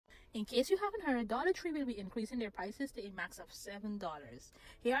In case you haven't heard, Dollar Tree will be increasing their prices to a max of $7.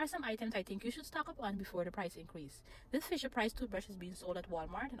 Here are some items I think you should stock up on before the price increase. This Fisher Price toothbrush is being sold at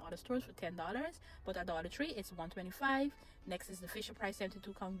Walmart and other stores for $10, but at Dollar Tree it's $1.25. Next is the Fisher Price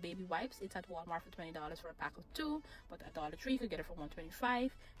 72 count baby wipes. It's at Walmart for $20 for a pack of 2, but at Dollar Tree you could get it for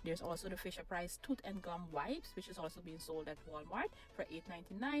 $1.25. There's also the Fisher Price tooth and gum wipes, which is also being sold at Walmart for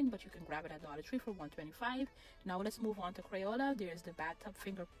 $8.99, but you can grab it at Dollar Tree for $1.25. Now let's move on to Crayola. There's the bathtub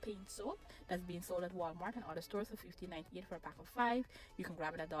finger paint soap that's being sold at Walmart and other stores for $15.98 for a pack of 5. You can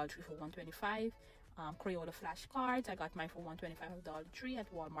grab it at Dollar Tree for $1.25. Crayola flashcards, I got mine for $1.25 at Dollar Tree.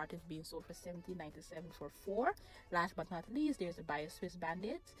 At Walmart it's being sold for $17.97 for 4. Last but not least, there's the Bio Swiss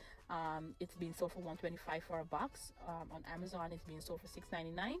Band-Aids. It's being sold for $1.25 for a box. On Amazon it's being sold for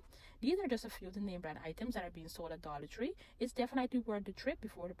 $6.99. These are just a few of the name brand items that are being sold at Dollar Tree. It's definitely worth the trip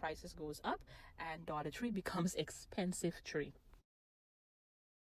before the prices goes up and Dollar Tree becomes expensive tree.